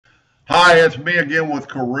Hi, it's me again with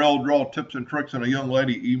Corel Draw Tips and Tricks, and a young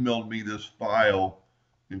lady emailed me this file,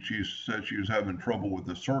 and she said she was having trouble with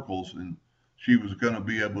the circles, and she was going to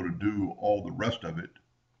be able to do all the rest of it.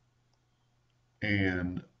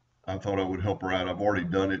 And I thought I would help her out. I've already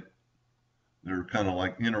done it. They're kind of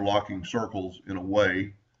like interlocking circles in a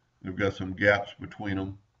way. They've got some gaps between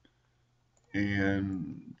them.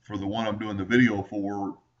 And for the one I'm doing the video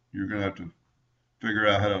for, you're going to have to figure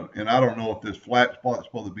out how to, and I don't know if this flat spot is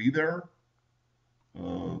supposed to be there.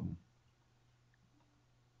 Um,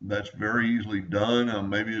 that's very easily done.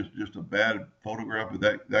 Maybe it's just a bad photograph,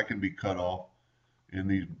 but that can be cut off in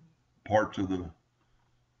these parts of the,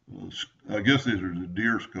 I guess these are the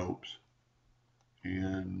deer scopes.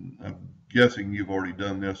 And I'm guessing you've already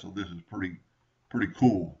done this, so this is pretty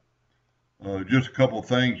cool. Just a couple of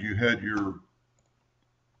things. You had your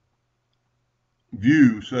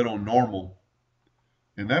view set on normal,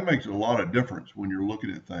 and that makes a lot of difference when you're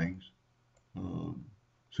looking at things.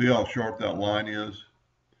 See how sharp that line is?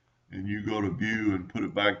 And you go to view and put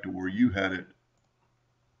it back to where you had it.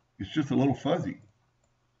 It's just a little fuzzy,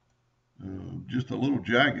 just a little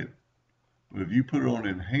jagged. But if you put it on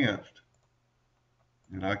enhanced,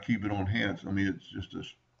 and I keep it on enhanced, I mean, it's just a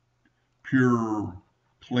pure,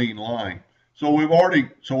 clean line. So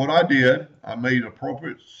what I did, I made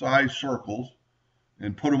appropriate size circles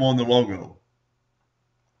and put them on the logo.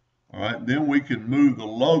 All right, then we can move the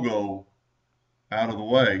logo out of the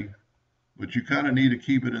way, but you kind of need to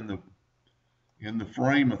keep it in the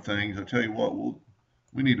frame of things. I tell you what,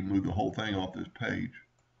 we need to move the whole thing off this page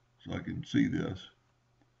so I can see this.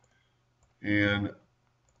 And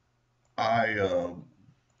I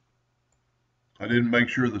didn't make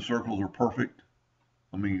sure the circles are perfect.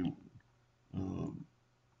 I mean,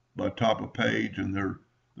 by top of page, and they're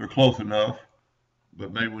close enough.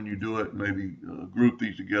 But maybe when you do it, maybe group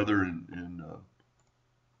these together and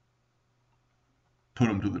put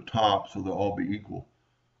them to the top so they'll all be equal.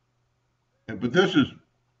 But this is,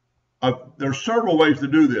 there's several ways to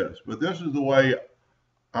do this, but this is the way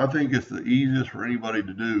I think it's the easiest for anybody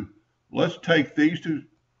to do. Let's take these two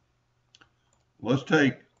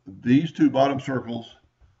bottom circles.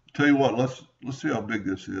 Tell you what, let's see how big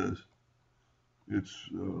this is. It's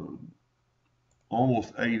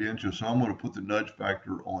almost 8 inches, so I'm going to put the nudge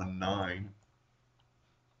factor on 9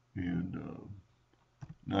 and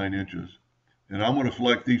 9 inches. And I'm going to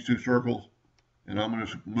select these two circles, and I'm going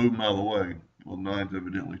to move them out of the way. Well, 9's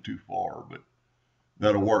evidently too far, but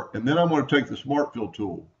that'll work. And then I'm going to take the Smart Fill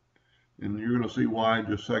tool, and you're going to see why in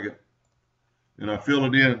just a second. And I fill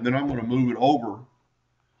it in, and then I'm going to move it over,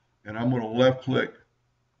 and I'm going to left click,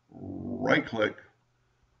 right click.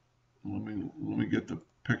 Let me get the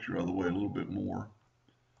picture out of the way a little bit more.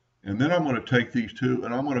 And then I'm going to take these two,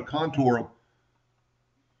 and I'm going to contour them.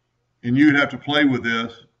 And you'd have to play with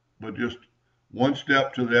this, but just one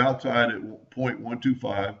step to the outside at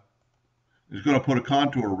 0.125 is going to put a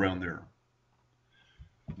contour around there.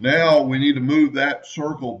 Now we need to move that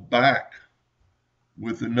circle back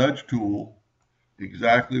with the nudge tool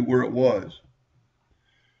exactly where it was.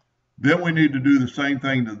 Then we need to do the same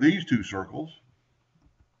thing to these two circles.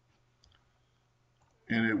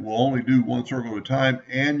 And it will only do one circle at a time.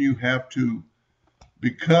 And you have to,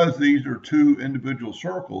 because these are two individual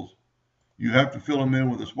circles, you have to fill them in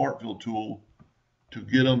with a Smart Fill tool to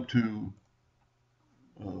get them to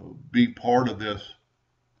be part of this.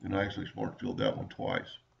 And I actually Smart Filled that one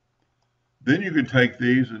twice. Then you can take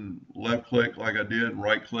these and left click like I did,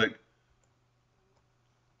 right click,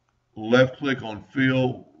 left click on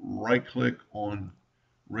fill, right click on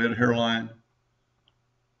red hairline.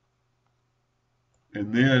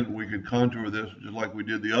 And then we can contour this just like we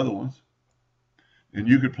did the other ones. And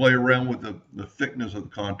you could play around with the thickness of the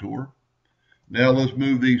contour. Now let's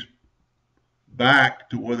move these back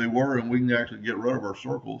to where they were, and we can actually get rid of our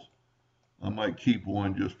circles. I might keep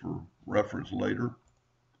one just for reference later.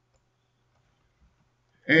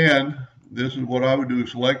 And this is what I would do: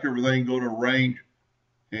 select everything, go to range,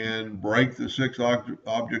 and break the 6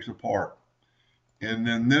 objects apart. And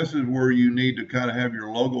then this is where you need to kind of have your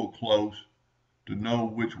logo close to know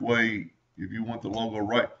which way, if you want the logo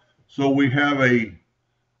right. So we have a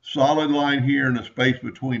solid line here and a space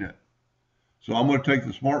between it. So I'm going to take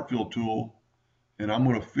the Smart Fill tool, and I'm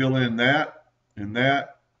going to fill in that, and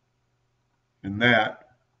that, and that.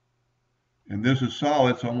 And this is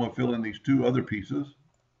solid, so I'm going to fill in these two other pieces.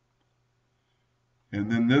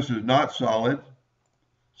 And then this is not solid,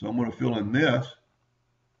 so I'm going to fill in this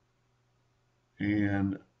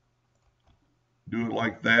and do it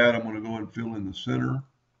like that. I'm going to go ahead and fill in the center.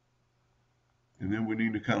 And then we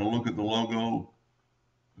need to kind of look at the logo.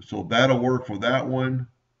 So that'll work for that one.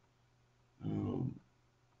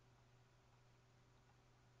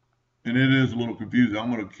 and it is a little confusing.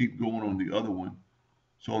 I'm going to keep going on the other one.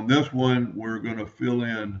 So on this one, we're going to fill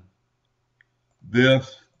in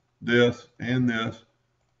this, this, and this,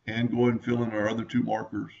 and go ahead and fill in our other two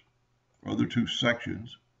markers, our other two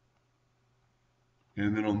sections.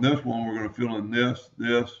 And then on this one, we're going to fill in this,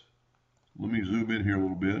 this. Let me zoom in here a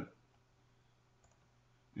little bit.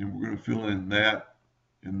 And we're going to fill in that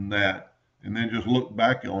and that. And then just look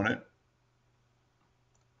back on it.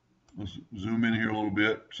 Let's zoom in here a little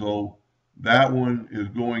bit. So that one is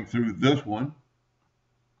going through this one.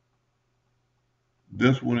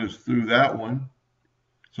 This one is through that one.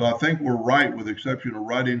 So I think we're right, with the exception of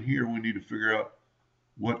right in here, we need to figure out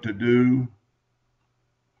what to do.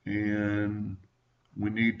 And we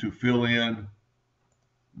need to fill in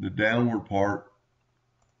the downward part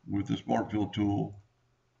with the Smart Fill tool.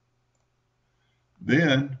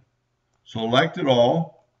 Then select it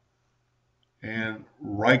all and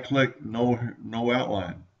right click no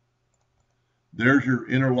outline. There's your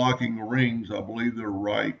interlocking rings. I believe they're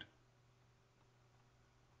right.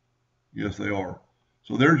 Yes, they are.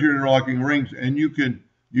 So there's your interlocking rings, and you can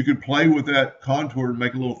play with that contour and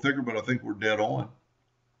make it a little thicker, but I think we're dead on.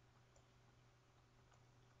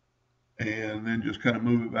 And then just kind of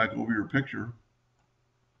move it back over your picture,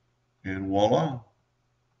 and voila.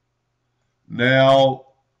 Now,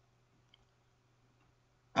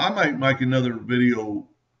 I might make another video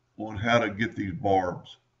on how to get these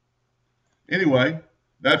barbs. Anyway,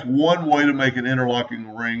 that's one way to make an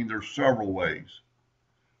interlocking ring. There's several ways.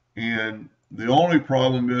 And the only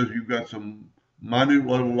problem is you've got some minute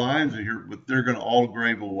little lines in here, but they're going to all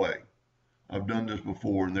engrave away. I've done this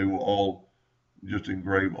before, and they will all just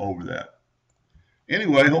engrave over that.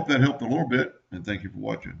 Anyway, I hope that helped a little bit, and thank you for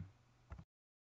watching.